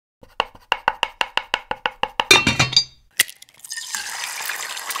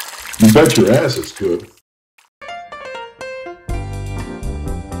You bet your ass it's good.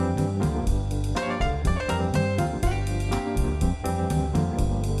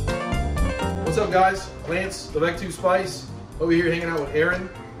 What's up, guys? Lance, Avec Tous Spice, over here hanging out with Aaron,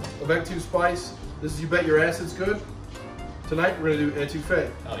 Avec Tous Spice. This is You Bet Your Ass It's Good. Tonight we're gonna do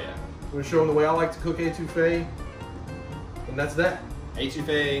etouffee. Oh yeah. We're gonna show them the way I like to cook etouffee, and that's that.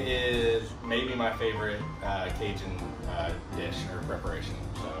 Etouffee is maybe my favorite Cajun dish or preparation,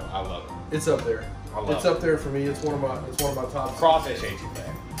 so I love it. It's up there. It's up there for me. It's one of my top. Crawfish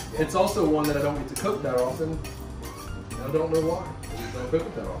etouffee. It's also one that I don't get to cook that often. I don't know why. I don't cook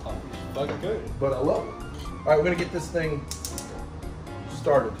it that often. Fucking good. But I love it. All right, we're gonna get this thing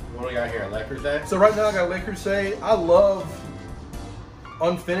started. What do we got here? Le Creuset? So right now I got Le Creuset. I love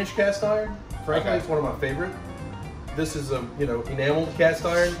unfinished cast iron. Frankly, It's one of my favorite. This is a enameled cast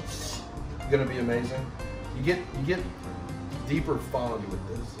iron. It's gonna be amazing. You get deeper fond with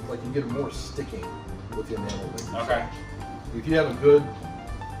this. Like you get more sticking with the enameled. Okay. If you have a good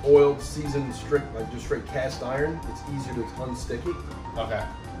oiled, seasoned, just straight cast iron, it's easier to unstick it. Okay.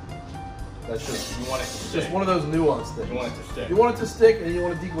 That's just you want it to stick. Just one of those nuanced things. You want it to stick. You want it to stick, and you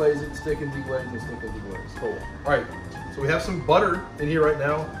want to deglaze it, stick and deglaze and stick and deglaze. Cool. All right. So we have some butter in here right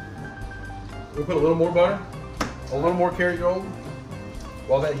now. We'll put a little more butter, a little more Kerrygold.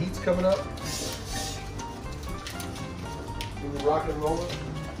 While that heat's coming up, we'll rock and roll it.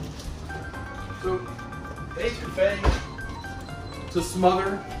 So etouffee, to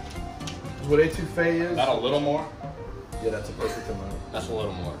smother, is what etouffee is. About a little more? Yeah, that's a perfect amount. That's a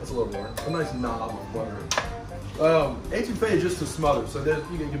little more. That's a little more. A nice knob of butter. Etouffee is just to smother. So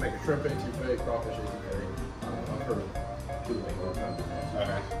you can make a shrimp etouffee, crawfish etouffee. I've heard of people make all kinds of things.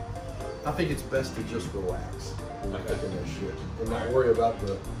 Okay. I think it's best to just relax when you're cooking this shit and not worry about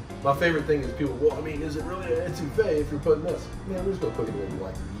the. My favorite thing is people. Well, I mean, is it really an etouffee if you're putting this? Yeah, we're just gonna cook it the way you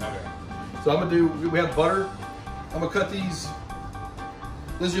like. Okay. So I'm gonna do. We have butter. I'm gonna cut these.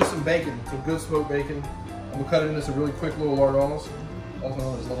 This is just some bacon, some good smoked bacon. I'm gonna cut it into some really quick little lardons, also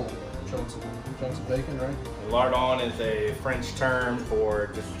known as little chunks of bacon, right? Lardon is a French term for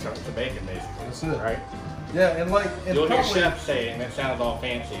just chunks of bacon, basically. That's it, right? Yeah, and you'll hear chefs say it, and it sounds all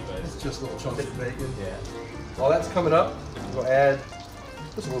fancy, but it's just little chunks of bacon. Yeah. While that's coming up, we'll add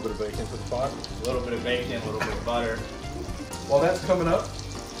just a little bit of bacon to the pot. A little bit of bacon, a little bit of butter. While that's coming up,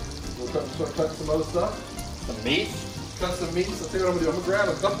 we'll cut some other stuff. Some meat. Cut some meats. I'll tell you what I'm gonna do. I'm gonna grab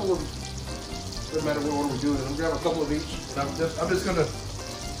a couple of. Doesn't matter what order we do it. I'm gonna grab a couple of each, and I'm just gonna.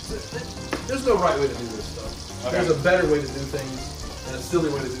 There's no right way to do this stuff. Okay. There's a better way to do things and a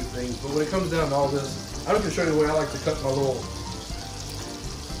silly way to do things. But when it comes down to all this, I'm just gonna show you the way I like to cut my little.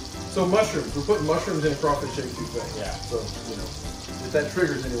 So mushrooms. We're putting mushrooms in a crawfish etouffee. Yeah. So if that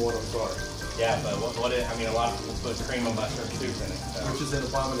triggers anyone, I'm sorry. Yeah, but I mean, a lot of people put cream of mushroom soup in it. So. Which is an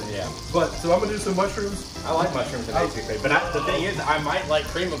abomination. Yeah. But so I'm gonna do some mushrooms. I like mushrooms in etouffee, but the thing is, I might like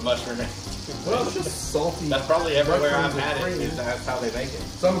cream of mushroom in. Well, it's just salty. That's probably everywhere I've had it. That's how they make it.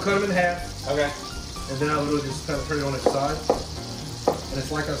 So I'm gonna cut them in half. Okay. And then I'll literally just kind of turn it on its side. And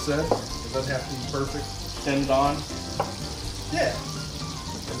it's like I said, it doesn't have to be perfect. Stems on. Yeah.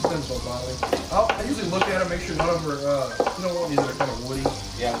 Stems don't bother me. I usually look at them, make sure none of them are. You don't want these that are kind of woody.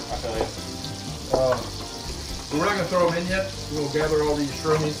 Yeah, I feel it. We're not gonna throw them in yet. We're gonna gather all these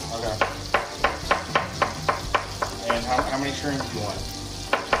shroomies. Okay. And how many shrooms do you want?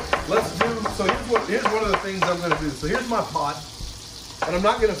 Let's do, so here's one of the things I'm gonna do. So here's my pot, and I'm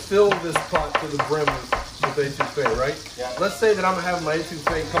not gonna fill this pot to the brim with etouffee, right? Yeah. Let's say that I'm gonna have my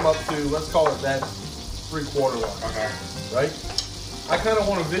etouffee come up to, let's call it that 3/4 line. Okay. Right? I kind of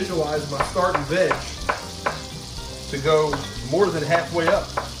want to visualize my start and veg to go more than halfway up.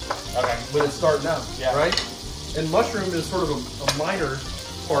 Okay. When it's starting out, yeah. Right? And mushroom is sort of a minor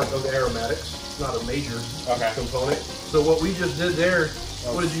part of aromatics. It's not a major component. So what we just did there,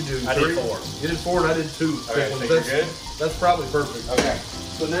 what did you do? I did 4. You did 4 and I did 2. Okay, so you're good? That's probably perfect. Okay.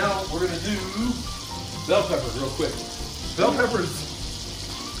 So now we're going to do bell peppers real quick. Bell peppers,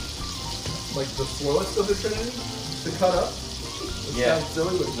 like the slowest of the trinity to cut up. It sounds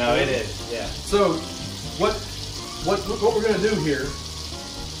silly, but no, it is. Yeah. So what we're going to do here,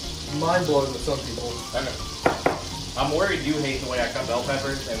 mind blowing to some people. Okay. I'm worried you hate the way I cut bell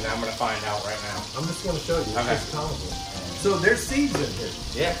peppers, and I'm going to find out right now. I'm just going to show you. Okay. It's comical. So there's seeds in here.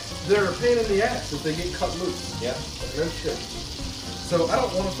 Yeah. They're a pain in the ass if they get cut loose. Yeah. No shit. So I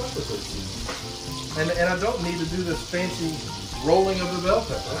don't want to fuck with those seeds. And I don't need to do this fancy rolling of the bell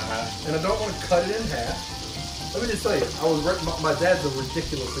pepper. And I don't want to cut it in half. Let me just tell you, my dad's a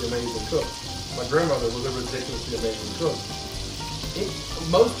ridiculously amazing cook. My grandmother was a ridiculously amazing cook.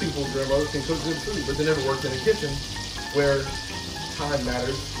 Most people's grandmothers can cook good food, but they never worked in a kitchen where time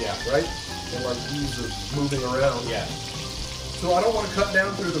matters. Yeah. Right? And like ease of moving around. Yeah. So I don't want to cut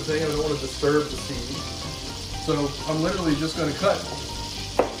down through the thing. I don't want to disturb the seed. So I'm literally just going to cut.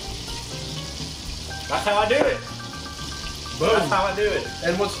 That's how I do it. Boom. That's how I do it.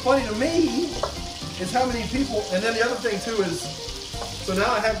 And what's funny to me is how many people, and then the other thing too is, so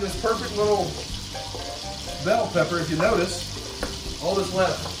now I have this perfect little bell pepper. If you notice, all that's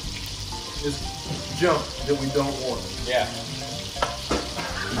left is junk that we don't want. Yeah.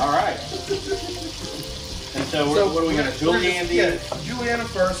 All right. And so, what are we going to julienne these? Yeah, julienne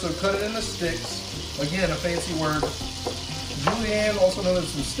first, so cut it into sticks. Again, a fancy word. Julienne, also known as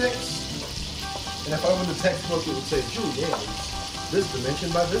some sticks. And if I opened the textbook, it would say julienne, this dimension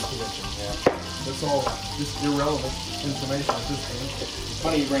by this dimension. Yeah. That's all just irrelevant information at this point. It's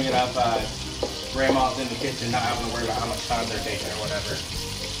funny you bring it up. Grandma's in the kitchen, not having to worry about how much time they're taking or whatever.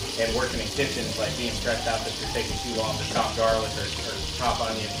 And working in kitchens, like being stressed out that you're taking too long to chop garlic or chop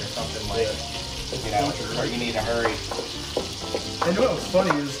onions or something like, you know, or you need to hurry. And you know what's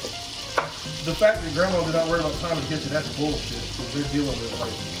funny is the fact that grandma did not worry about time in the kitchen, that's bullshit. Because they're dealing with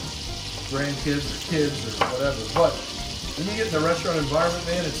like grandkids or kids or whatever. But when you get in the restaurant environment,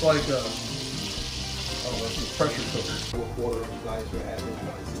 man, it's like I don't know, it's a pressure cooker. Water of the guys are having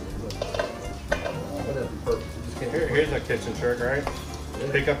that'd be perfect. You just can't Here's a kitchen trick, right?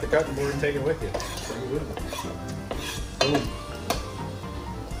 Yeah. Pick up the cutting board and take it with you. Take it with you. Boom.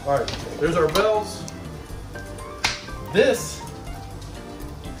 All right, there's our bells. This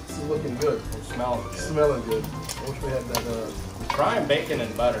is looking good. It smells good. Smelling good. I wish we had that. Frying bacon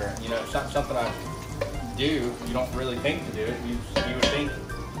and butter, you know, it's not something I do. You don't really think to do it. You would think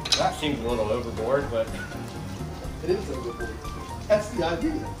that seems a little overboard, but It is overboard. That's the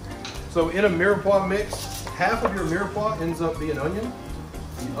idea. So in a mirepoix mix, half of your mirepoix ends up being onion.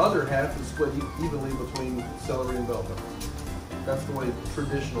 The other half is split evenly between celery and bell pepper. That's the way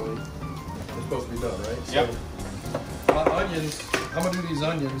traditionally it's supposed to be done, right? Yep. So my onions, I'm gonna do these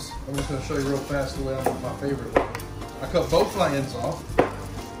onions. I'm just gonna show you real fast the way I do my favorite one. I cut both my ends off.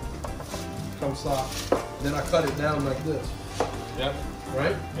 Come stop. Then I cut it down like this. Yep.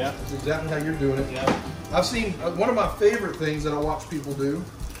 Right? Yep. That's exactly how you're doing it. Yep. I've seen one of my favorite things that I watch people do.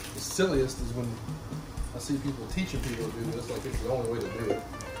 The silliest is when I see people teaching people to do this, like it's the only way to do it.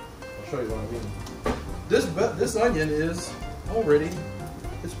 I'll show you what I mean. This onion is already,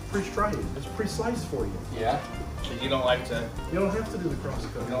 it's pre-stried. It's pre-sliced for you. Yeah. So you don't like to? You don't have to do the cross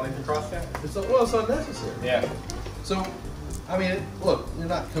cut. You don't like the cross cut? It's well, it's unnecessary. Yeah. So, I mean, look, you're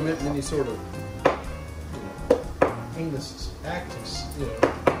not committing any sort of heinous acts,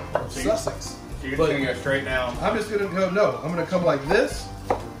 of Sussex. So you're just gonna go straight down. I'm just gonna go. No, I'm gonna come like this.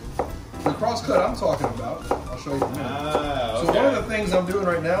 The cross cut I'm talking about, I'll show you in a minute. Okay. So one of the things I'm doing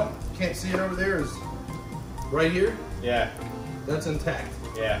right now, can't see it over there, is right here. Yeah. That's intact.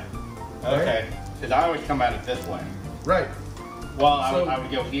 Yeah. Okay. Because I always come at it this way. Right. Well, I would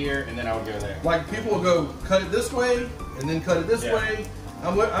go here and then I would go there. Like people will go cut it this way and then cut it this way.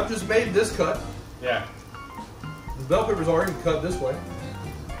 I've just made this cut. Yeah. The bell pepper's already cut this way.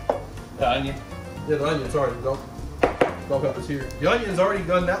 The onion. Yeah, the onion's already bell pepper's here. The onion's already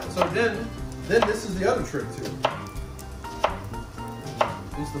done that. So then this is the other trick too.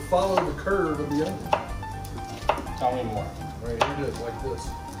 Is to follow the curve of the onion. Tell me more. Right here it is, like this.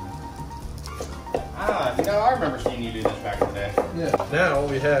 Ah, I remember seeing you do this back in the day. Yeah. Now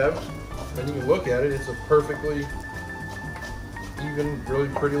we have, and you can look at it, it's a perfectly even, really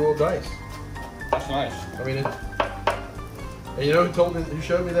pretty little dice. That's nice. I mean, and you know who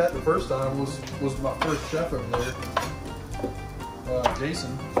showed me that the first time was my first chef over there,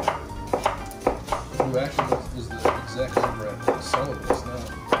 Jason, who actually is the exec over at Sullivan's now.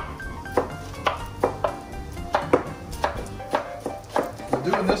 We're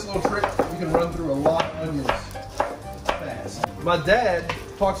doing this little trick. You can run through a lot of onions fast. My dad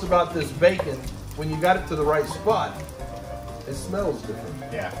talks about this bacon. When you got it to the right spot, it smells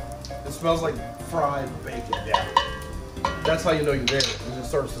different. Yeah. It smells like fried bacon. Yeah. That's how you know you're there, because it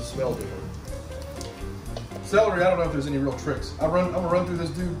starts to smell different. Celery, I don't know if there's any real tricks. I'm gonna run through this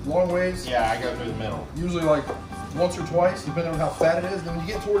dude long ways. Yeah, I go through the middle. Usually like once or twice, depending on how fat it is. Then when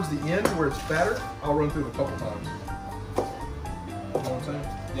you get towards the end where it's fatter, I'll run through it a couple times. You know what I'm saying?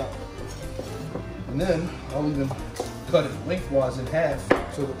 Yep. And then I'll even cut it lengthwise in half,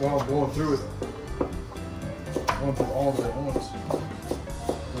 so that while I'm going through it, going through all of it at once,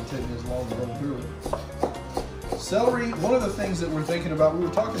 it'll take me as long to run through it. Celery, one of the things that we're thinking about, we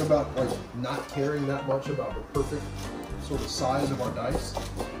were talking about like not caring that much about the perfect sort of size of our dice.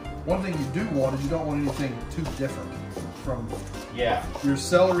 One thing you do want is you don't want anything too different from your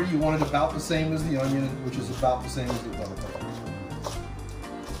celery. You want it about the same as the onion, which is about the same as the bell pepper.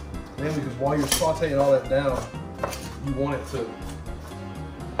 Mainly because while you're sauteing all that down, you want it to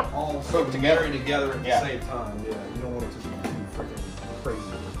all cook together at the same time. Yeah, you don't want it to be too freaking crazy.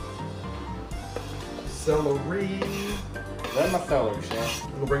 Celery. Let my celery, chef.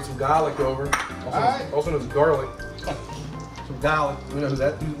 We'll bring some garlic over. Also known as garlic. Some garlic. We know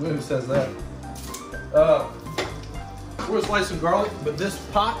who says that. We're gonna slice some garlic, but this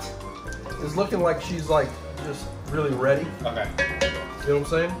pot is looking like she's like just really ready. Okay. You know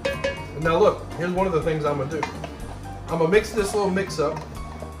what I'm saying? And now look, here's one of the things I'm gonna do. I'm gonna mix this little mix up,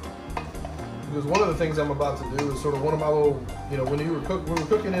 because one of the things I'm about to do is sort of one of my little, you know, when we were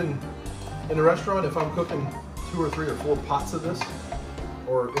cooking in the restaurant, if I'm cooking 2 or 3 or 4 pots of this,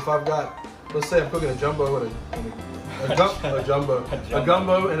 or if I've got, let's say I'm cooking a jumbo and a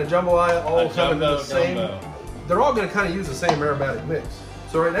gumbo and a jambalaya all coming in the same. They're all going to kind of use the same aromatic mix.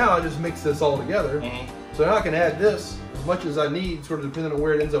 So right now I just mix this all together. So now I can add this as much as I need, sort of depending on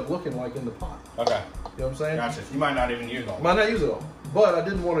where it ends up looking like in the pot. Okay. You know what I'm saying? Gotcha. You might not even use it all. Might not use it all, but I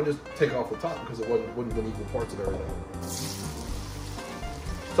didn't want to just take off the top because it wouldn't be equal parts of everything.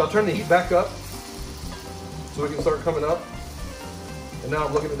 So I'll turn the heat back up so we can start coming up. And now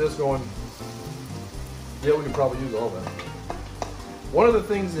I'm looking at this going, yeah, we can probably use all that. One of the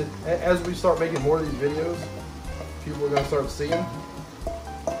things that, as we start making more of these videos, people are going to start seeing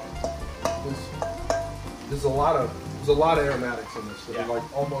is there's a lot of aromatics in this. Yeah. Like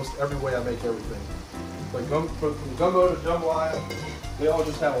almost every way I make everything. Like from gumbo to jambalaya, they all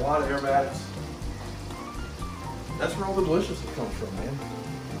just have a lot of aromatics. That's where all the deliciousness comes from, man.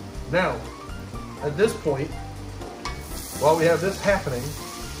 Now, at this point, while we have this happening,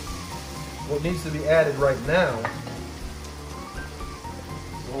 what needs to be added right now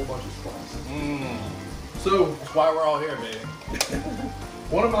is a whole bunch of spice. So that's why we're all here, baby.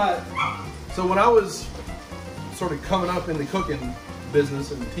 So when I was sort of coming up in the cooking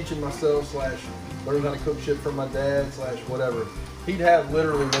business and teaching myself / learning how to cook shit from my dad / whatever, he'd have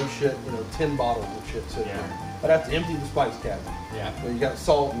literally no shit, 10 bottles of shit sitting there. I'd have to empty the spice cabinet. Yeah. You got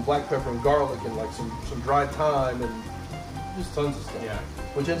salt and black pepper and garlic and like some dried thyme and just tons of stuff. Yeah.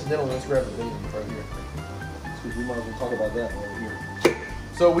 Which incidentally, let's grab the beans right here. Because we might as well talk about that while we're here.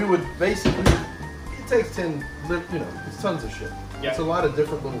 So we would basically, it takes 10, it's tons of shit. Yeah. It's a lot of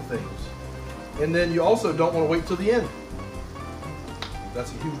different little things. And then you also don't want to wait till the end.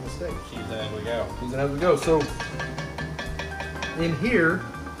 That's a huge mistake. As we go. As we go. So in here,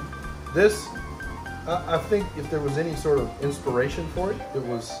 this, I think if there was any sort of inspiration for it, it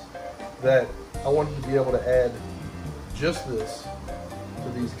was that I wanted to be able to add just this to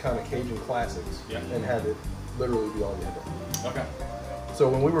these kind of Cajun classics and have it literally be all together. Okay. So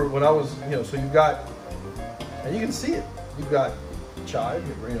when I was, so you've got, and you can see it, you've got chive,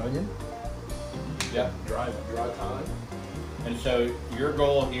 your green onion, dry thyme. And so your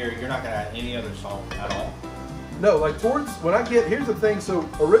goal here, you're not gonna add any other salt at all? No, like here's the thing, so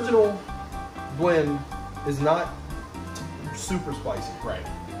original blend is not super spicy. Right.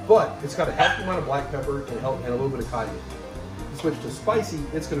 But it's got a healthy amount of black pepper and a little bit of cayenne. You switch to spicy,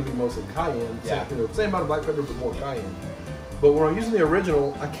 it's going to be mostly cayenne. Yeah. Same amount of black pepper, but more cayenne. But when I'm using the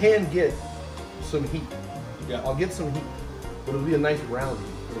original, I can get some heat. Yeah. I'll get some heat, but it'll be a nice round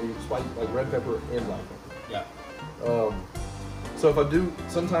heat. It'll be spicy, like red pepper and black pepper. Yeah. So if I do,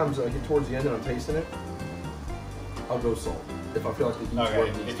 sometimes I get towards the end and I'm tasting it, I'll go salt. If I feel like the heat's where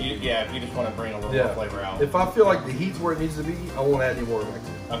it needs to be. If you just want to bring a little more flavor out. If I feel like the heat's where it needs to be, I won't add any more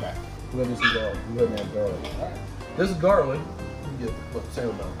Mexican. Okay. We're going to do some garlic. We're going to add garlic. All right. This is garlic. You get, same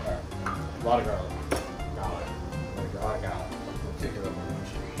amount. All right. A lot of garlic. Garlic. We'll kick it up a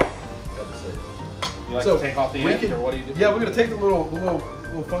bunch. Got to say it. You like to take off the end, or what do you do? Yeah, we're going to take the little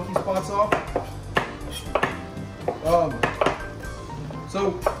funky spots off.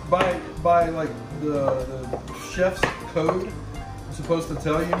 So by like the chef's code, I'm supposed to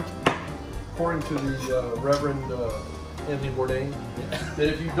tell you, according to the Reverend Anthony Bourdain, that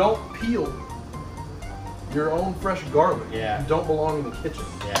if you don't peel your own fresh garlic, you don't belong in the kitchen.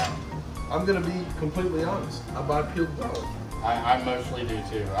 Yeah. I'm gonna be completely honest. I buy peeled garlic. I mostly do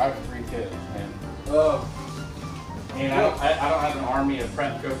too. I have 3 kids, and I don't have an army of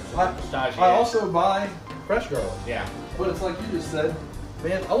prep cooks. I also buy fresh garlic. Yeah. But it's like you just said,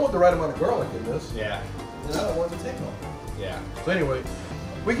 man, I want the right amount of garlic in this. Yeah. And I don't want it to take long. Yeah. So anyway,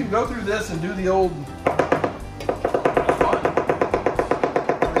 we can go through this and do the old. That's fun.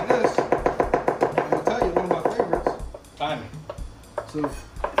 Like this. I'm gonna tell you one of my favorites. Timing. So.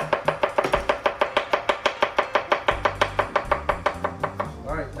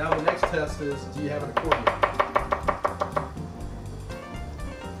 All right. Now the next test is: do you have an accordion?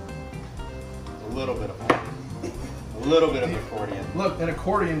 A little bit of fun. A A little bit of accordion. Look, an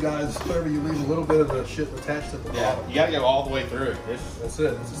accordion, guys, whenever you leave a little bit of the shit attached to the bottom. You gotta go all the way through. That's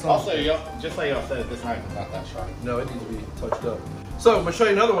it. Also, just like y'all said, this knife is not that sharp. No, it needs to be touched up. So, I'm gonna show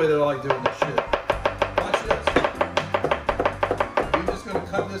you another way that I like doing this shit. Watch this. You're just gonna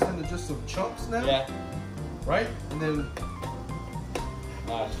cut this into just some chunks now. Yeah. Right? And then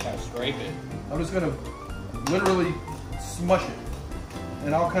Just kind of scrape it. I'm just gonna literally smush it.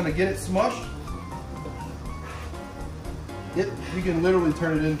 And I'll kind of get it smushed. You can literally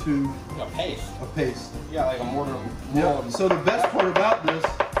turn it into a paste. A paste. Yeah, like a mortar. Yeah. So the best part about this,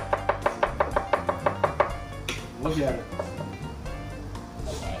 look at it.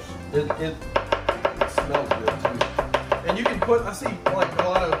 That's nice. It smells good too. And you can put, I see like a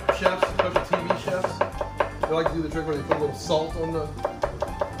lot of chefs, especially TV chefs, they like to do the trick where they put a little salt on the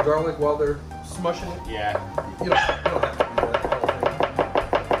garlic while they're smushing it. Yeah. You don't have to do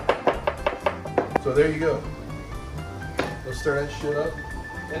that. So there you go. Let's stir that shit up.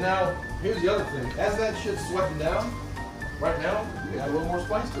 And now, here's the other thing. As that shit's sweating down, right now, we add a little more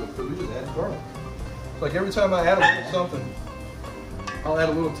spice to it because we just added garlic. It's like every time I add a little something, I'll add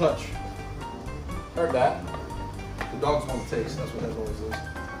a little touch. Heard that. The dogs want to taste. That's what that always is.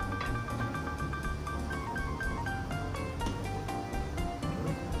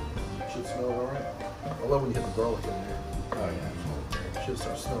 Should smell all right. I love when you hit the garlic in there. Oh yeah. Should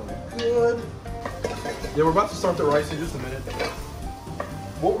start smelling good. Yeah, we're about to start the rice in just a minute.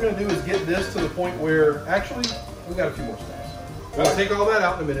 What we're going to do is get this to the point where, actually, we got a few more steps. We're going to take all that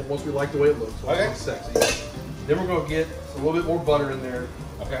out in a minute once we like the way it looks. Once it looks sexy. Then we're going to get a little bit more butter in there.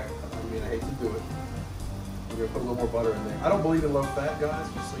 Okay. I mean, I hate to do it. We're going to put a little more butter in there. I don't believe in low fat, guys,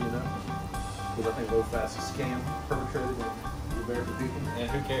 just so you know. Because I think low fat's a scam perpetrated on the American people. And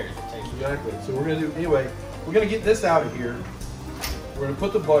who cares? It tastes good. Exactly. So we're going to do, anyway, we're going to get this out of here. We're going to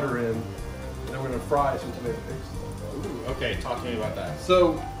put the butter in. And then we're going to fry some tomato paste. Ooh, okay, talk to me about that.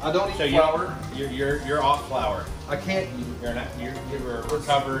 So I don't eat flour. You're off flour. I can't eat it. You're a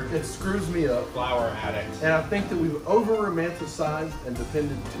recovered It screws me up. flour addict. And I think that we've over romanticized and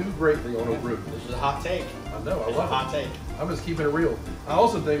depended too greatly on a roux. This is a hot take. I know. I It's a love hot it. take. I'm just keeping it real. I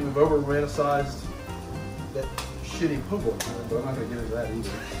also think we've over romanticized that shitty po' boy kind, but I'm not gonna get into that either.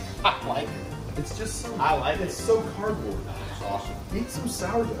 I like it. It's just so. I like it. It's so cardboard. It's awesome. Eat some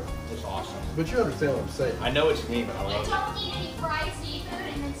sourdough. It's awesome. But you understand what I'm saying. I know what you mean, but I love it. Don't eat any fried seafood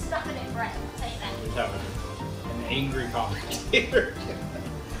and then stuff it in bread. I'll tell you that. Just have an angry commentator.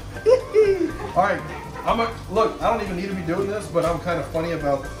 All right, look. I don't even need to be doing this, but I'm kind of funny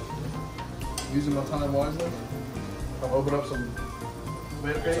about using my time wisely. I'll open up some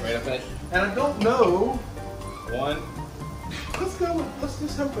tomato paste. And I don't know. One. Let's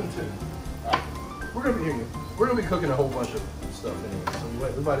just open two. We're gonna be cooking a whole bunch of stuff anyway. So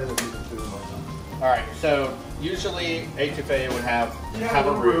we might end up using two. All right. So usually etouffee would have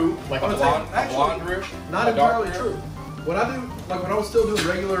a roux, like a blonde roux. Not entirely true. When I do, like when I was still doing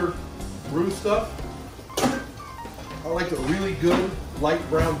regular roux stuff, I like a really good light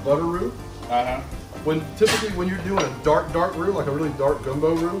brown butter roux. Typically when you're doing a dark roux, like a really dark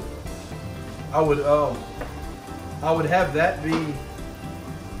gumbo roux, I would have that be.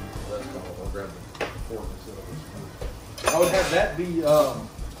 I'll grab the fork instead of this. I would have that be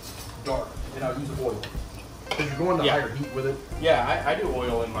dark, and I'll use oil because you're going to higher heat with it. Yeah, I do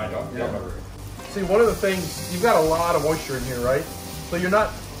oil in my gumbo roux. See, one of the things, you've got a lot of moisture in here, right? So you're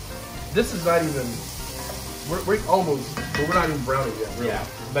not. This is not even. We're almost, but we're not even browning yet, really. Yeah,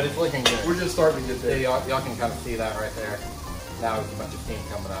 but it's looking good. We're just starting to get there. Y'all can kind of see that right there. Now there's a bunch of steam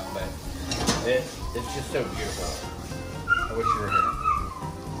coming up, but it's just so beautiful. I wish you were here. I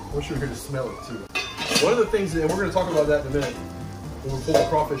wish you were here to smell it too. One of the things, and we're going to talk about that in a minute, when we pull the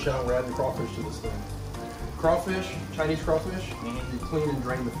crawfish out, we're adding crawfish to this thing. Crawfish, Chinese crawfish, you clean and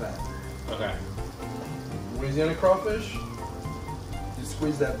drain the fat. Okay. Louisiana crawfish, you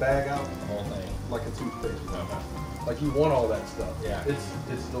squeeze that bag out, The whole thing. like a toothpaste. Okay. Like you want all that stuff. Yeah.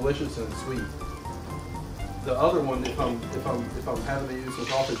 It's delicious and sweet. The other one, if I'm having to use some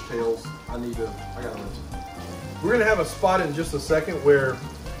crawfish tails, I gotta rinse it. We're gonna have a spot in just a second where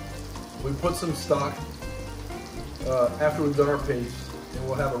we put some stock after we've done our paste, and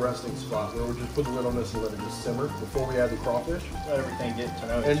we'll have a resting spot where we'll just put the lid on this and let it just simmer before we add the crawfish. Let everything get to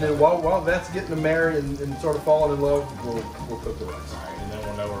know each And then other. while that's getting to marry and sort of falling in love, we'll cook the rice. All right, and then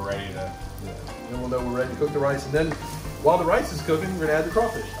we'll know we're ready to. Then we'll know we're ready to cook the rice. And then while the rice is cooking, we're gonna add the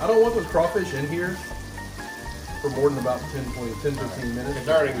crawfish. I don't want those crawfish in here for more than about 10, 15 minutes. It's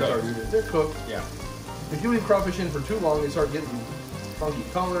already cooked. They're cooked. Yeah. If you leave crawfish in for too long, they start getting funky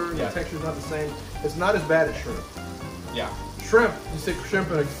color, Yeah. the texture's not the same. It's not as bad as shrimp. Yeah. Shrimp, you stick shrimp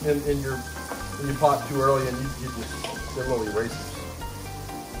in when you pot too early and you just get a little erasers.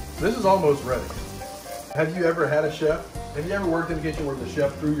 This is almost ready. Have you ever had a chef? Have you ever worked in a kitchen where the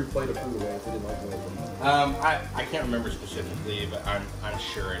chef threw your plate of food away if they didn't like the way it looked? I can't remember specifically, but I'm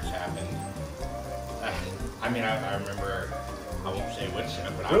sure it's happened. I mean, I remember, I won't say which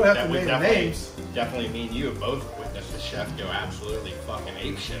chef, but We don't have to name names. Definitely me and you have both witnessed the chef go absolutely fucking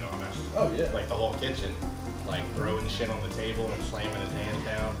ape shit on us. Oh yeah. Like the whole kitchen. Like throwing shit on the table and slamming his hands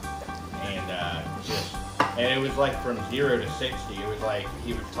down. And it was like from 0 to 60. It was like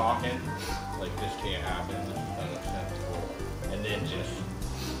he was talking, like this can't happen, this is unacceptable. And then just,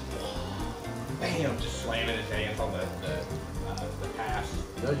 bam, just slamming his hands on the pass.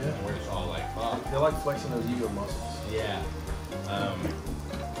 Oh, yeah. And we're just all like, fuck. They like flexing those ego muscles. Yeah.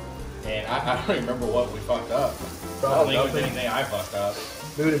 And I don't remember what we fucked up. I don't Probably think it was nothing. anything I fucked up.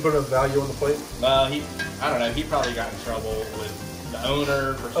 Maybe they put enough value on the plate. Well, I don't know, he probably got in trouble with the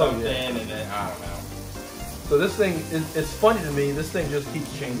owner for something, and then, I don't know. So this thing, it's funny to me, this thing just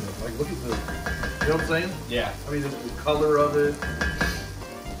keeps changing. Like, look at the, you know what I'm saying? Yeah. I mean, the color of it.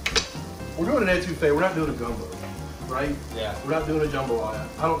 We're doing an etouffee, we're not doing a gumbo, right? Yeah. We're not doing a jambalaya.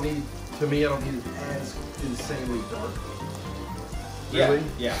 I don't need it as insanely dark. Really?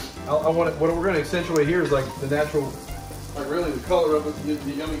 Yeah. I want it, what we're going to accentuate here is like the natural, like really the color of it,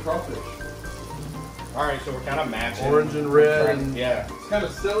 the yummy crawfish. All right, so we're kind of matching. Orange and red. And yeah. It's kind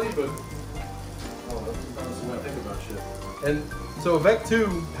of silly, but I don't know. Sometimes the way I think about shit. And so Avec Tous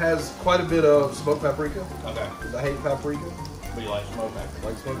has quite a bit of smoked paprika. Okay. Because I hate paprika. But you like smoked paprika? I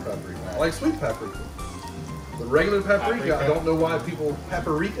like smoked paprika. Right. I like sweet paprika. The regular paprika, I don't know why people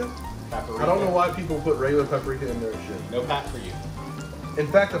paprika. I don't know why people put regular paprika in their shit. No pat for you. In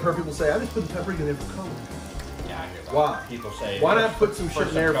fact, I've heard people say, I just put the paprika in there for color. Yeah, I hear that. Why? People say, why not put some shit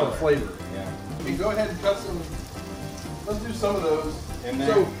in there for flavor? Yeah. You go ahead and cut some. Let's do some of those. In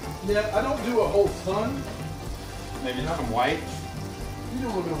there? So, yeah, I don't do a whole ton. Maybe some whites. You do a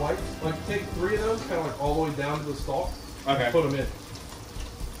little bit of white. Like take 3 of those, kind of like all the way down to the stalk. Okay. And put them in.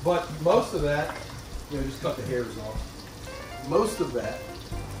 But most of that, just cut the hairs off. Most of that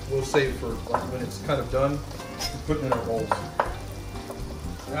we'll save for like when it's kind of done, put it in our bowls.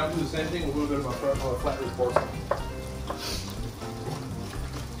 And I'll do the same thing with a little bit of my flat root parsley.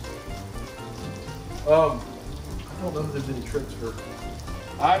 I don't know if there's any tricks for.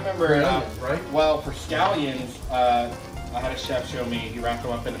 I remember, onions, right? Well, for scallions, I had a chef show me, he wrapped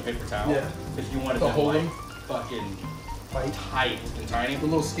them up in a paper towel. Yeah. Because you wanted To them hold like them? fucking Tight and tiny. The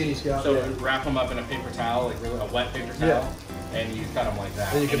little skinny scallop. So yeah. wrap them up in a paper towel, like really a wet paper towel, Yeah. and you cut them like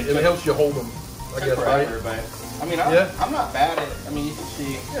that. And And it helps you hold them, I guess, right? forever, but I mean, Yeah. I'm not bad at. I mean, you can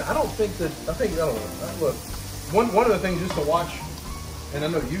see. Yeah, I don't know. Look, one of the things just to watch, and I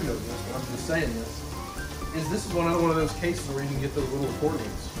know you know this, but I'm just saying this is one of those cases where you can get those little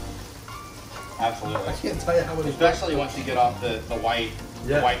accordions. Absolutely. I can't tell you how many. Especially once you get off the white,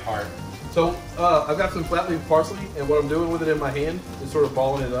 the white part. So I've got some flat leaf parsley, and what I'm doing with it in my hand is sort of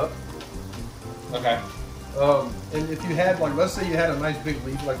balling it up. Okay. And if you had, like, let's say you had a nice big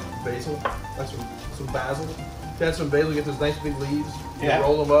leaf like basil, like some basil. If you had some basil, you get those nice big leaves. You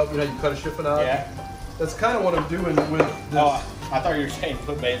roll them up. You cut a chiffonade. Yeah. That's kind of what I'm doing with this. Oh, I thought you were saying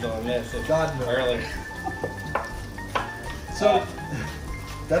put basil in this. God, no. Earlier. So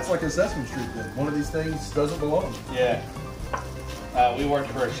that's like a Sesame Street thing. One of these things doesn't belong. Yeah. We worked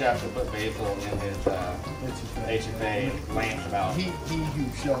for a chef that put basil in his etouffee and lamps about. He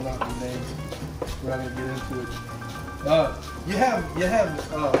who shall not be named. We're not gonna get into it. You have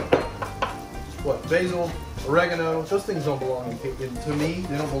what? Basil, oregano. Those things don't belong in cake. And to me,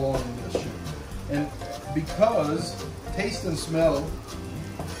 they don't belong in this shit. And because taste and smell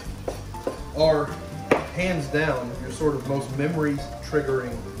are hands down your sort of most memory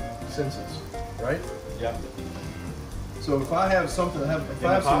triggering senses, right? Yep. So if I have something, if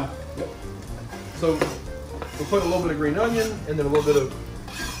I have some, yep. So we'll put a little bit of green onion and then a little bit of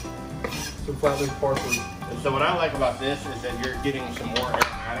some flat leaf parsley. And so what I like about this is that you're getting some more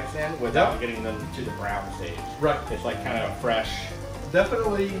aromatics in without getting them to the brown stage. Right. It's like kind of fresh.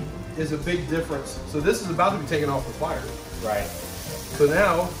 Definitely is a big difference. So this is about to be taken off the fire. Right. So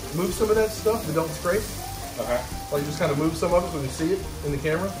now move some of that stuff, but don't scrape. Okay. Like just kind of move some of it so we see it in the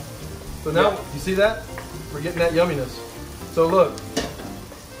camera. So now you see that? We're getting that yumminess. So look,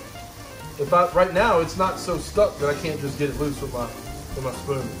 right now it's not so stuck that I can't just get it loose with my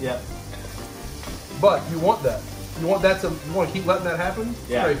spoon. Yeah. But you want that. You want to keep letting that happen?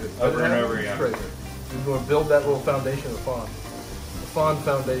 Yeah. Scrape it. Over and over again. Scrape it. You're going to build that little foundation of fond. A fond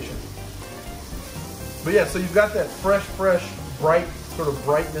foundation. But yeah, so you've got that fresh, bright, sort of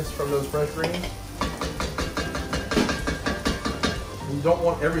brightness from those fresh greens. And you don't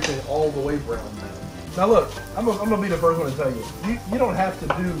want everything all the way brown now. Now look, I'm gonna be the first one to tell you, you don't have to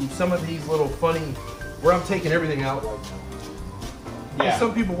do some of these little funny, where I'm taking everything out like that. Yeah.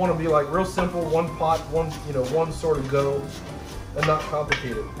 Some people want to be like real simple, one pot, one sort of go, and not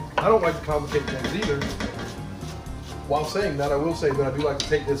complicated. I don't like to complicate things either. While saying that, I will say that I do like to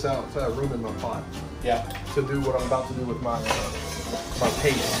take this out so I have room in my pot. Yeah. To do what I'm about to do with my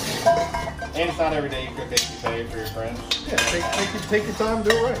paste. And it's not every day you cook etouffee for your friends. Yeah, take your time, do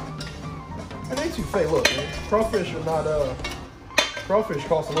it right. And etouffee, look, man, crawfish are not crawfish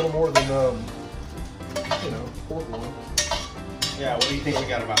cost a little more than pork loin. Yeah, what do you think we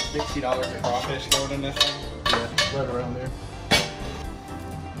got, about $60 of crawfish going in this thing? Yeah, right around there.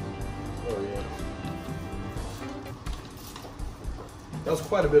 Oh yeah. That was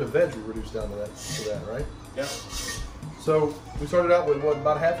quite a bit of veg we reduced down to that, right? Yeah. So we started out with what,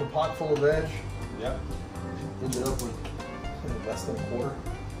 about half a pot full of veg. Yeah. Ended up with less than a quarter.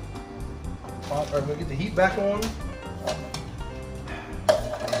 Pot. All right, we're gonna get the heat back on.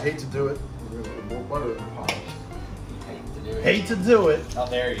 I hate to do it. We're gonna put more butter in the pot. Hate to do it. How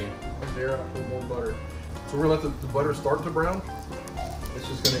dare you? How dare I put more butter? So we're gonna let the butter start to brown. It's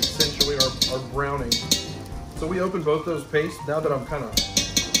just gonna accentuate our browning. So we opened both those pastes. Now that I'm kind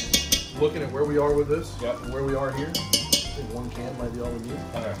of looking at where we are with this, and where we are here, I think one can might be all we need.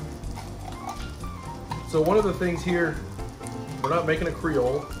 Okay. So one of the things here, we're not making a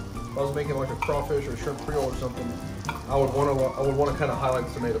Creole. If I was making like a crawfish or a shrimp Creole or something, I would want to kind of highlight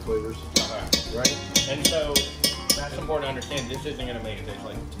the tomato flavors. Okay. Right? And so that's important to understand. This isn't going to make it taste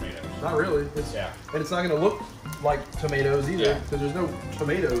like tomatoes. Not really. And it's not going to look like tomatoes either, because there's no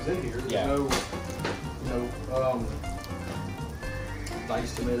tomatoes in here. There's no,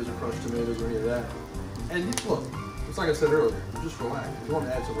 diced tomatoes or crushed tomatoes or any of that. And look, it's like I said earlier, just relax. If you want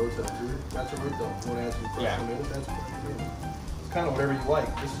to add some rotel to it, add some rotel. If you want to add some crushed tomatoes, add some crushed tomatoes. It's kind of whatever you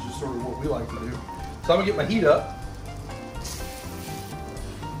like. This is just sort of what we like to do. So I'm gonna get my heat up.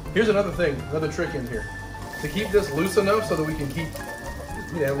 Here's another thing, another trick in here. To keep this loose enough so that we can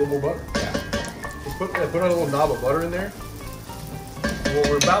add a little more butter. Yeah. Just put on a little knob of butter in there. And what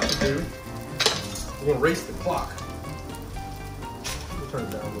we're about to do, we're gonna race the clock. We'll turn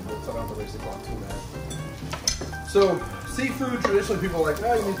it down a little bit so I don't have to race the clock too bad. So seafood, traditionally people are like,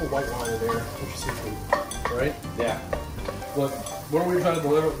 oh, you need to put white wine in there, which is seafood, right? Yeah. But what are we trying to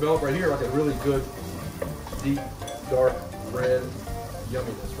develop right here? Like a really good, deep, dark red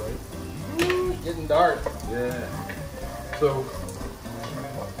yumminess, right? Ooh, getting dark. Yeah. So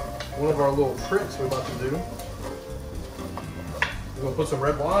one of our little tricks we're about to do, we're gonna put some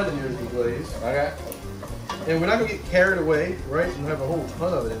red wine in here as we glaze. Okay. And we're not gonna get carried away, right? And have a whole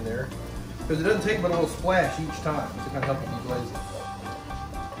ton of it in there, because it doesn't take but a little splash each time to kind of help you deglaze it.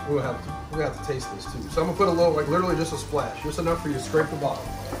 We're gonna have to taste this too. So I'm gonna put a little, like literally just a splash, just enough for you to scrape the bottom.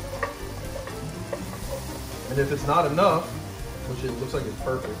 And if it's not enough, which it looks like it's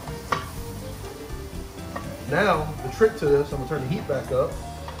perfect. Now, the trick to this, I'm gonna turn the heat back up.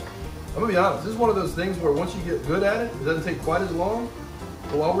 I'm gonna be honest, this is one of those things where once you get good at it, it doesn't take quite as long.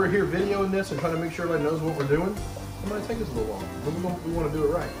 But while we're here videoing this and trying to make sure everybody knows what we're doing, it might take us a little longer. But we wanna do it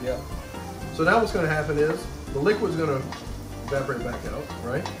right. Yeah. So now what's gonna happen is, the liquid's gonna evaporate back out,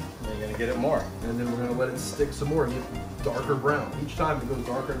 right? And you're gonna get it more. And then we're gonna let it stick some more and get darker brown. Each time it goes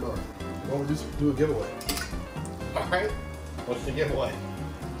darker and darker. We're gonna do a giveaway. All right. What's the giveaway?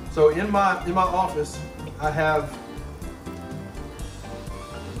 So in my office, I have,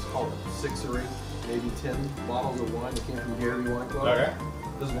 let's call it 6 or 8, maybe 10 bottles of wine that came from Gary Wine Club. Okay.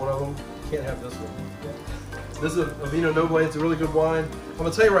 This is one of them. You can't have this one. This is a Vino Noble. It's a really good wine. I'm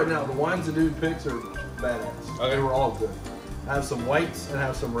gonna tell you right now, the wines the dude picks are badass. Okay. They were all good. I have some whites and I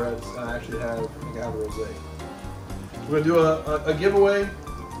have some reds. And I actually have, I think I have a rosé. We're gonna do a giveaway.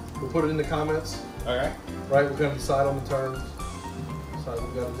 We'll put it in the comments. Okay. Right, we're gonna decide on the terms. Decide what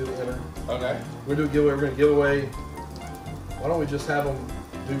we gotta do to enter. Okay. We're gonna do a giveaway. We're gonna give away. Why don't we just have them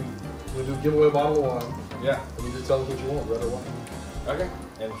do? We're gonna do a giveaway bottle of wine. Yeah. And you just tell us what you want, red or white. Okay.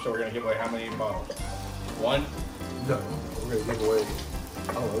 And so we're gonna give away how many bottles? 1? No, we're gonna give away.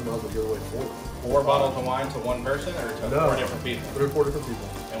 I don't know. We might as well give away 4. 4 bottles of wine to one person, or to 4 different people? 3 or 4 different people.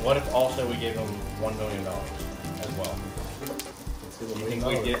 And what if also we gave them $1 million as well? Do you think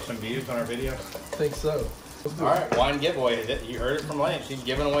we'd get some views on our video? I think so. All right, wine giveaway. You heard it from Lance. He's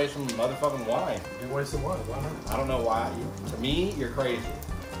giving away some motherfucking wine. Give away some wine. Why not? I don't know why. To me, you're crazy.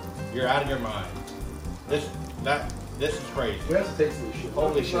 You're out of your mind. This is crazy. We have to taste this shit.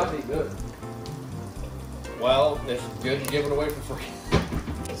 Holy shit. It's not any good. Well, it's good to give it away for free.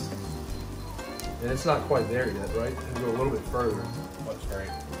 And it's not quite there yet, right? We'll go a little bit further. What's great?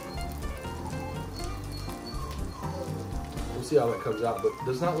 We'll see how that comes out, but it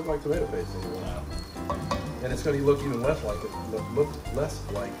does not look like tomato paste anymore. No. And it's going to look even less like it. Look less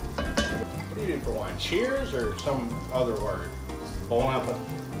like. What do you do for wine? Cheers or some other word? Bon appetit.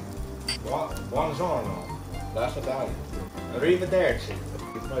 Buongiorno. That's Italian. Arrivederci.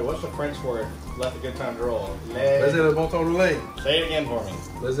 Wait, what's the French word? Let the good times roll. Laissez le bon temps rouler. Say it again for me.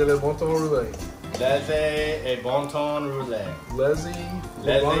 Laissez le bon temps rouler. Laissez a bon temps rouler. Laissez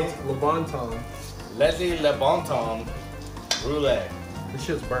le bon temps. Laissez le bon temps rouler. This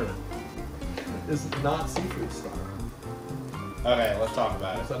shit's burning. It's not seafood stock. Okay, let's talk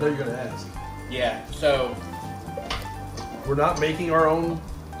about it. So I know you're going to ask. Yeah, so, We're not making our own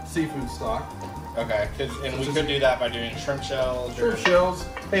seafood stock. okay, and we could do that by doing shrimp shells. Shrimp shells.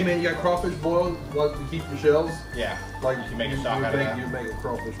 Hey man, you got crawfish boiled, like to keep your shells. Yeah, Like you can make a stock out of that. You make a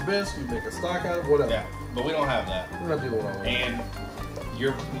crawfish bisque, you make a stock out of it, whatever. Yeah, but we don't have that. We're not doing all that. And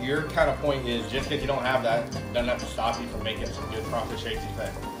your kind of point is just because you don't have that doesn't have to stop you from making some good crawfish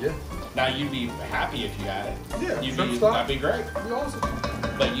etouffee. Yeah. Now you'd be happy if you had it. Yeah, You'd shrimp be, stock. that'd be great. That'd be awesome.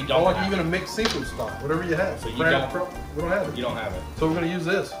 But you Or don't. like have even it. a mixed seafood stock, whatever you have. So you Brand- don't- We don't have it. You don't have it. So we're gonna use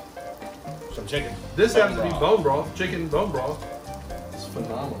this. Some chicken. This Bone happens to be broth. bone broth, chicken bone broth. It's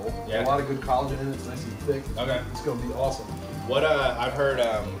phenomenal. Yeah. A lot of good collagen in it. It's nice and thick. Okay. It's gonna be awesome. What I've heard,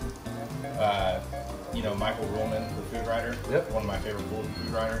 you know, Michael Ruhlman, the food writer. Yep. One of my favorite food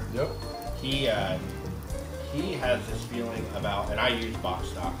writers. Yep. He has this feeling about, and I use box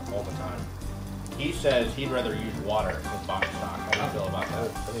stock all the time. He says he'd rather use water than box stock. How do you feel about I that?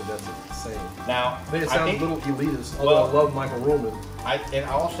 think that's insane. Now, I think it I sounds think, a little elitist, although well- I love Michael Ruhlman. and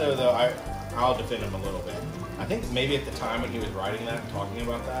also though I'll defend him a little bit. I think maybe at the time when he was writing that and talking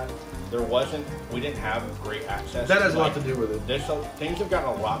about that, we didn't have great access. That has a lot like, to do with it. Things have gotten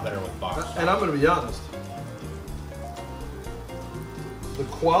a lot better with box stock. And I'm going to be honest. The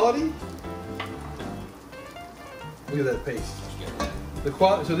quality. Look at that paste. The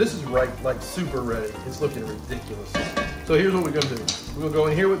quality. So this is like super ready. It's looking ridiculous. So here's what we're going to do. We're going to go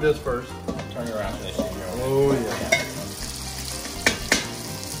in here with this first. Turn it around so they see you. Oh yeah.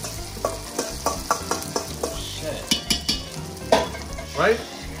 Shit. Right?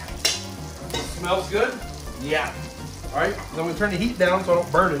 Smells good. Yeah. All right. Then we turn the heat down so I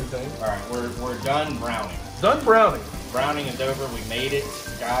don't burn anything. All right, we're done browning. Done browning. Browning is over. We made it,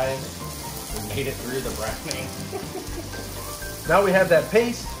 guys. We made it through the browning. Now we have that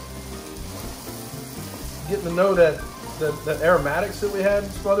paste. Getting to know that aromatics that we had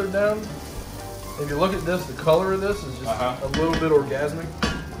smothered down. If you look at this, the color of this is just a little bit orgasmic.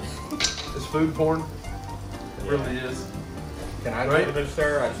 It's food porn. It really is. Can I Right? give it a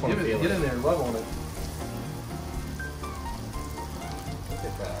stir? I just want to feel Get it. in there, love on it. Look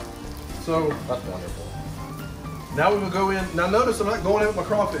at that. So That's wonderful. now we will go in. Now notice I'm not going in with my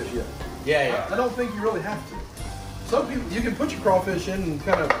crawfish yet. Yeah, I don't think you really have to. Some people, you can put your crawfish in and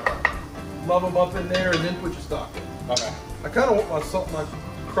kind of love them up in there and then put your stock in. Okay. I kind of want my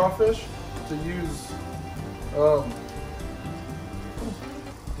crawfish to use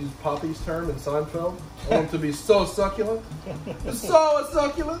Poppy's term in Seinfeld. I want them to be so succulent. So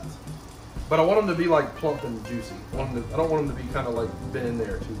succulent. But I want them to be like plump and juicy. I don't want them to be kind of like been in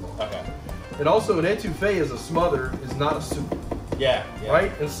there too long. Okay. And also an etouffee as a smother is not a soup. Yeah.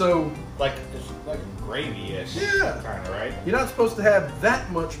 Right? And so It's like gravy-ish. Yeah. Kind of, right? you're not supposed to have that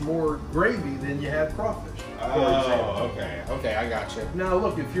much more gravy than you have crawfish, for example. Oh, okay. Okay, I got you. Now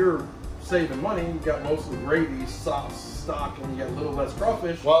look, if you're saving money, you got mostly gravy, sauce, stock, and you got a little less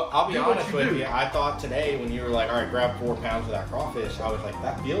crawfish. Well, I'll be do what honest you with do. you. I thought today when you were like, all right, grab 4 pounds of that crawfish, I was like,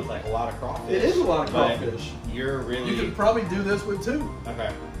 that feels like a lot of crawfish. It is a lot of But crawfish. You're really... You could probably do this with 2.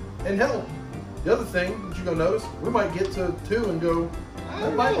 Okay. And hell, the other thing that you're gonna notice, we might get to 2 and go,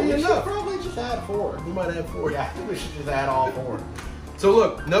 that might be We should enough. probably just add 4. We might add 4. Yeah, I think we should just add all 4. So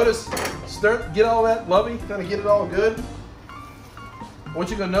look, notice, get all that lovey, kind of get it all good. What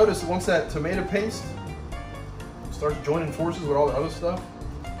you're gonna notice, once that tomato paste starts joining forces with all the other stuff,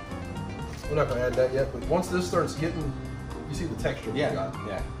 we're not gonna add that yet, but once this starts getting, you see the texture we got.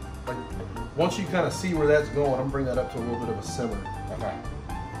 Yeah. Like, once you kind of see where that's going, I'm gonna bring that up to a little bit of a simmer. Okay.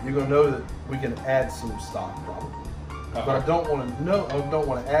 You're gonna know that we can add some stock probably. But I don't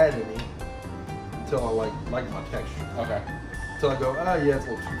want to add any until I like my texture. Okay. Until I go, yeah, it's a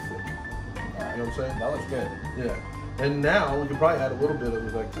little too thick. All right. You know what I'm saying? That looks good. Yeah. And now we can probably add a little bit of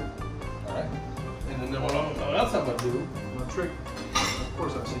it back too. All right. And then what else I'm gonna do? My trick. Of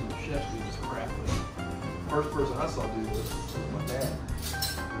course, I've seen the chefs do this crap, but first person I saw do this was my dad.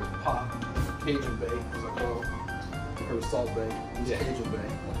 It was Pop Cajun Bay, as I call it, or the Salt Bay. It's Cajun Bay.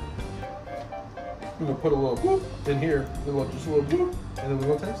 We're gonna put a little whoop in here, just a little whoop, and then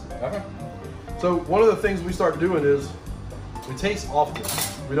we're gonna taste it. Okay. So one of the things we start doing is We taste often.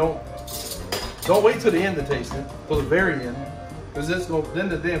 We don't wait till the end to taste it, till the very end, because then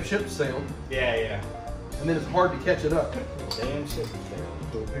the damn ship sailed, Yeah, yeah. and then it's hard to catch it up. Damn shit.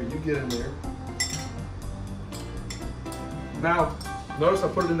 So here, you get in there. Now, notice I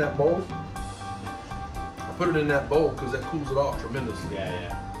put it in that bowl. I put it in that bowl because that cools it off tremendously. Yeah,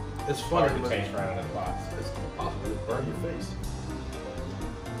 yeah. It's funny, Hard to but taste right out of the box. it's possible to burn your face.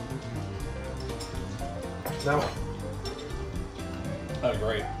 Now, Oh,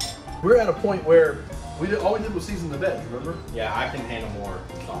 great. we're at a point where all we did was season the veg, remember? Yeah, I can handle more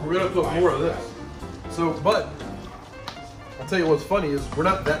salt. We're gonna put more of this. So, but I'll tell you what's funny is we're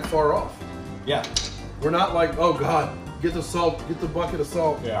not that far off. Yeah. We're not like, oh God, get the salt, get the bucket of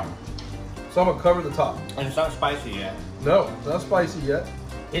salt. Yeah. So I'm gonna cover the top. And it's not spicy yet. No, it's not spicy yet.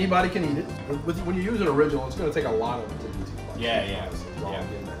 Anybody can eat it. When you use an original, it's gonna take a lot of it to be too spicy. Yeah, yeah. Yeah.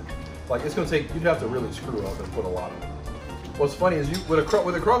 Like it's gonna take, you'd have to really screw up and put a lot of it. What's funny is with a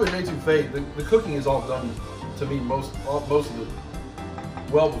Crawfish Etouffee, the cooking is all done to me most of it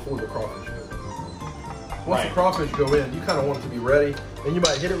well before the crawfish go in. Once the crawfish go in, you kind of want it to be ready, and you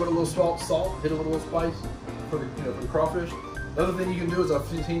might hit it with a little salt, hit it with a little spice for the for the crawfish. The other thing you can do is I've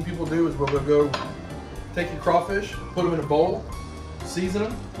seen people do is we'll go take your crawfish, put them in a bowl, season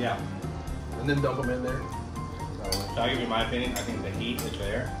them, Yeah. and then dump them in there. So I'll give you my opinion. I think the heat is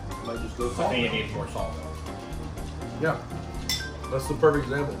there. Might just go I salt. think it needs more salt though. Yeah, that's the perfect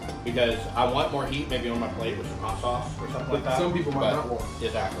example. Because I want more heat maybe on my plate with some hot sauce or something like that. Some people might But- not want.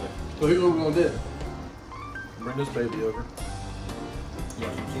 Exactly. So here's what we're gonna do. Bring this baby over. You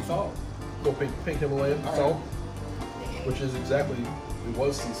want some sea salt? Little pink Himalayan All right. salt, which is exactly, it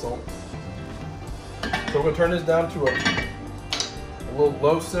was sea salt. So we're gonna turn this down to a little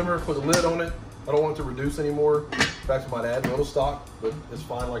low simmer, put a lid on it. I don't want it to reduce anymore. In fact, I might add a little stock, but it's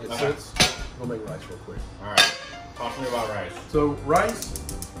fine like it sits. We'll make rice real quick. All right. Talk to me about rice. So rice,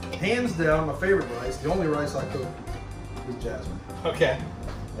 hands down, my favorite rice, the only rice I cook is jasmine. Okay.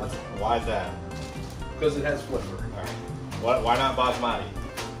 Why is that? Because it has flavor. All right. Why not basmati?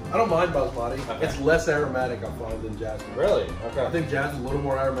 I don't mind basmati. Okay. It's less aromatic, I find, than jasmine. Really? Okay. I think jasmine's a little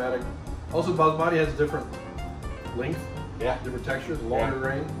more aromatic. Also, basmati has different length, Yeah. different textures, longer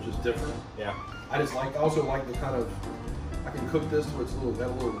grain, which is different. Yeah. I also like the kind of, I can cook this so it's got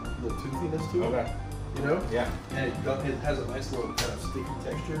a little toothiness to it. Okay. You know? Yeah. And it has a nice little kind of sticky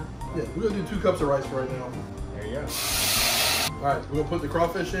texture. Yeah, we're gonna do 2 cups of rice right now. There you go. All right, we're gonna put the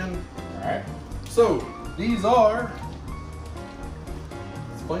crawfish in. All right. So these are,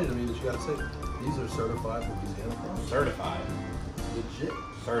 it's funny to me that you gotta say, these are certified Louisiana crawfish. Certified. Legit.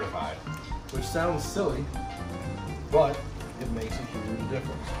 Certified. Which sounds silly, but it makes a huge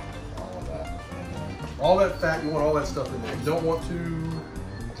difference. All of that. All that fat, you want all that stuff in there. You don't want to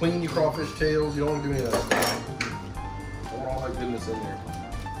clean your crawfish tails. You don't want to do any of that stuff. You want all that goodness in there.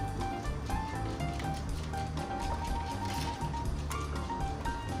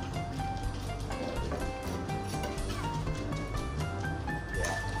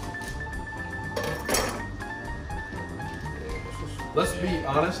 Let's be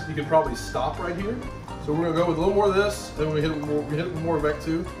honest, you could probably stop right here. So we're gonna go with a little more of this, then we hit it with more of Avec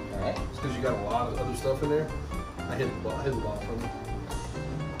Tous. All right. It's because you got a lot of other stuff in there. I hit a lot from it.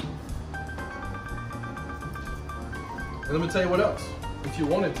 And let me tell you what else. If you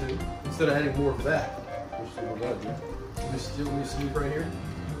wanted to, instead of adding more of that, which is what we're gonna do, let me sneak right here.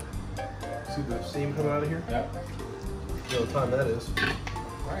 See the steam coming out of here? Yep. You know what time that is.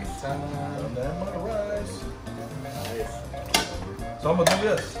 Rice time. And that my rice. Nice. So I'm gonna do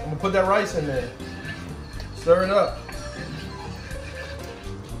this. I'm gonna put that rice in there. Stir it up.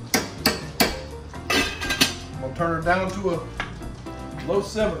 I'm gonna turn it down to a low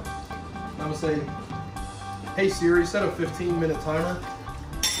simmer. I'm gonna say, hey Siri, set a 15-minute timer.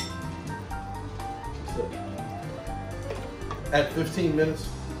 So, at 15 minutes,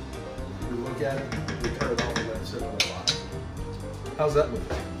 we look at it, we turn it off and let it sit on the bottom. How's that look?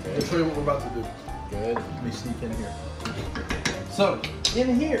 I'll show you what we're about to do. Good. Let me sneak in here. So,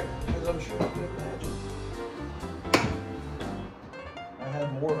 in here, as I'm sure you can imagine, I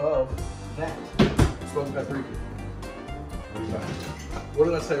have more of that smoked paprika. What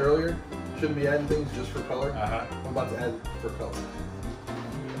did I say earlier? Shouldn't be adding things just for color. Uh-huh. I'm about to add for color.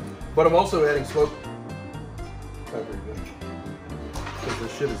 But I'm also adding smoked paprika because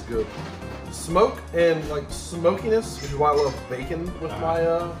this shit is good. Smoke and like smokiness, which is why I love bacon with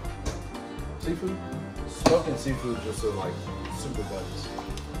my seafood. Smoke and seafood just are like super buddies.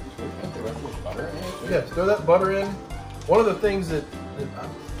 The rest of this butter in it? Yeah, throw that butter in. One of the things that you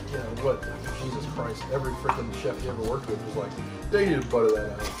know, what, Jesus Christ, every freaking chef you ever worked with was like, they need to butter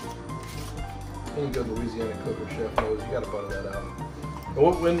that out. Any good Louisiana cook or chef knows you got to butter that out.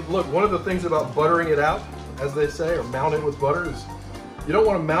 Look, one of the things about buttering it out, as they say, or mount it with butter, is you don't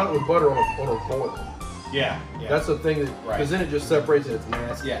want to mount it with butter on a boil. Yeah. That's the thing that, because then it just separates and it's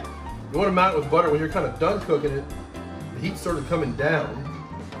nasty. Yeah. You want to mount it with butter when you're kind of done cooking it. The heat's sort of coming down,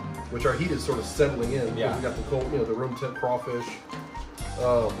 which our heat is sort of settling in. Yeah. We got the cold, the room temp crawfish,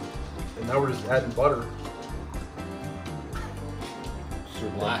 and now we're just adding butter.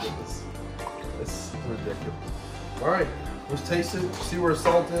 Lashes. It's ridiculous. All right, let's taste it. See where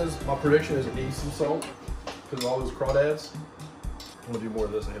salt is. My prediction is it needs some salt because of all those crawdads. I'm gonna do more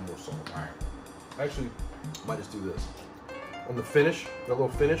of this and add more salt. All right. Actually, I might just do this on the finish, the little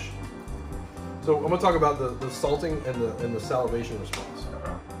finish. So I'm gonna talk about the salting and the salivation response.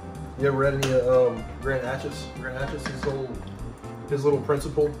 You ever read any Grant Atchis? Grant Atchis, his little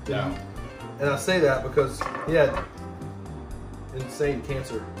principle. Yeah. And I say that because he had insane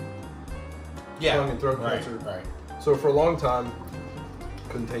cancer. Yeah. Tongue and throat cancer. Right. So for a long time,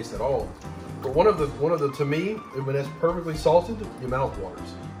 couldn't taste at all. But one of the to me, when it's perfectly salted, your mouth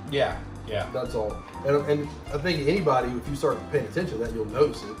waters. Yeah. That's all. And I think anybody, if you start paying attention to that, you'll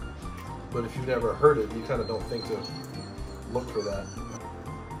notice it. But if you've never heard it, you kind of don't think to look for that.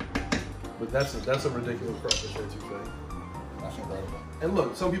 But that's a ridiculous crawfish etouffee. That's incredible. And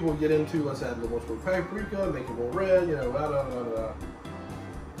look, some people get into, let's add a little more paprika, make it more red,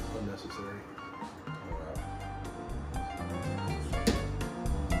 unnecessary.